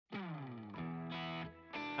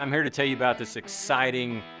I'm here to tell you about this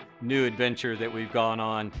exciting new adventure that we've gone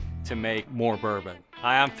on to make more bourbon.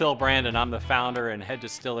 Hi, I'm Phil Brandon. I'm the founder and head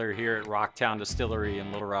distiller here at Rocktown Distillery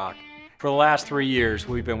in Little Rock. For the last 3 years,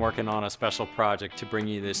 we've been working on a special project to bring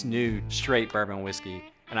you this new straight bourbon whiskey,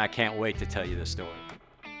 and I can't wait to tell you this story.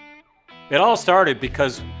 It all started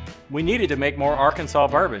because we needed to make more Arkansas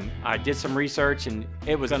bourbon. I did some research and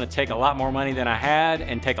it was gonna take a lot more money than I had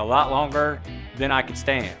and take a lot longer than I could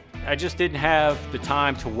stand. I just didn't have the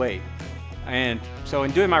time to wait. And so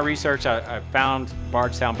in doing my research, I found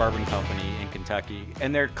Bardstown Bourbon Company in Kentucky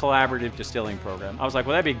and their collaborative distilling program. I was like,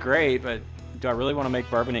 well, that'd be great, but do I really want to make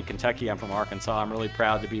bourbon in Kentucky? I'm from Arkansas. I'm really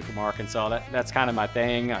proud to be from Arkansas. That's kind of my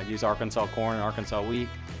thing. I use Arkansas corn and Arkansas wheat.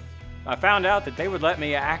 I found out that they would let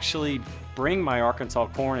me actually bring my Arkansas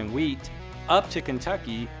corn and wheat up to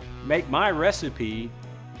Kentucky, make my recipe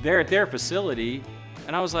there at their facility.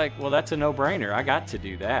 And I was like, well, that's a no-brainer. I got to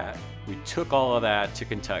do that. We took all of that to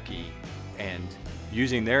Kentucky and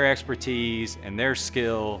using their expertise and their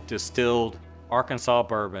skill, distilled Arkansas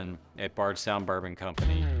bourbon at Bardstown Bourbon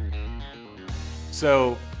Company.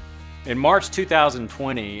 So in March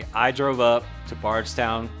 2020, I drove up to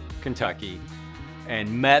Bardstown, Kentucky, and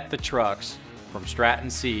met the trucks from Stratton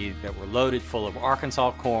Seed that were loaded full of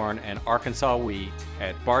Arkansas corn and Arkansas wheat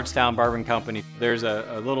at Bardstown Bourbon Company. There's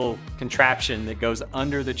a little contraption that goes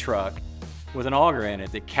under the truck with an auger in it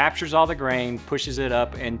that captures all the grain, pushes it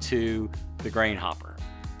up into the grain hopper.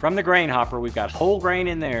 From the grain hopper, we've got whole grain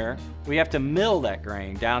in there. We have to mill that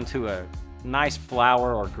grain down to a nice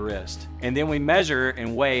flour or grist. And then we measure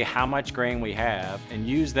and weigh how much grain we have and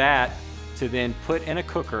use that to then put in a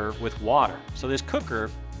cooker with water. So this cooker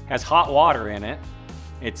has hot water in it.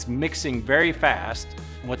 It's mixing very fast.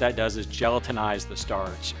 What that does is gelatinize the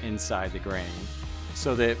starch inside the grain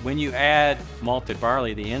so that when you add malted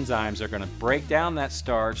barley, the enzymes are gonna break down that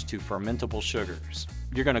starch to fermentable sugars.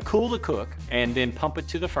 You're gonna cool the cook and then pump it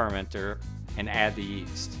to the fermenter and add the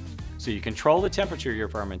yeast. So you control the temperature of your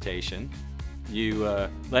fermentation. You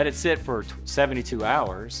let it sit for 72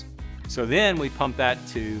 hours. So then we pump that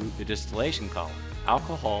to the distillation column.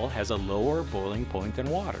 Alcohol has a lower boiling point than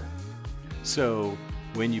water. So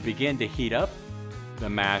when you begin to heat up the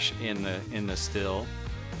mash in the still,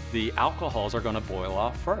 the alcohols are going to boil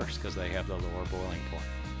off first because they have the lower boiling point.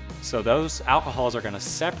 So those alcohols are going to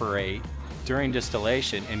separate during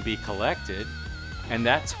distillation and be collected, and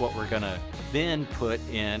that's what we're going to then put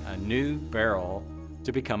in a new barrel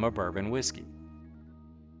to become a bourbon whiskey.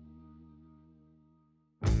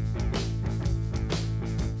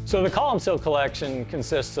 So the Column Seal collection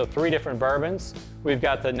consists of 3 different bourbons. We've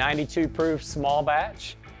got the 92 proof small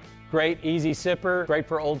batch, great easy sipper, great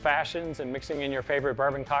for old fashions and mixing in your favorite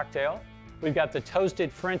bourbon cocktail. We've got the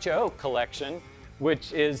Toasted French Oak collection,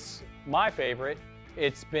 which is my favorite.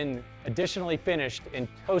 It's been additionally finished in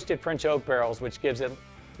toasted French oak barrels, which gives it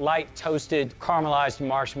light toasted caramelized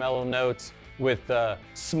marshmallow notes with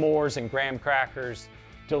s'mores and graham crackers.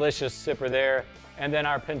 Delicious sipper there. And then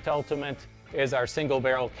our penultimate is our single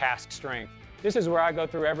barrel cask strength. This is where I go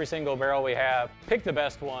through every single barrel we have, pick the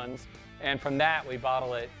best ones, and from that we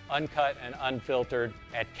bottle it uncut and unfiltered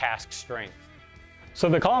at cask strength. So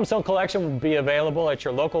the Column Seal collection will be available at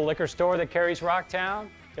your local liquor store that carries Rocktown.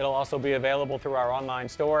 It'll also be available through our online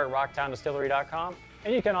store at rocktowndistillery.com,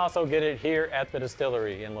 and you can also get it here at the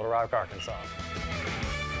distillery in Little Rock, Arkansas.